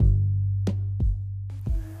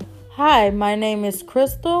Hi, my name is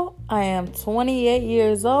Crystal. I am 28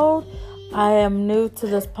 years old. I am new to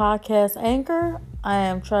this podcast anchor. I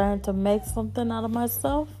am trying to make something out of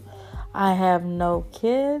myself. I have no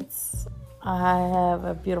kids. I have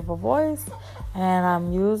a beautiful voice, and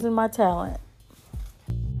I'm using my talent.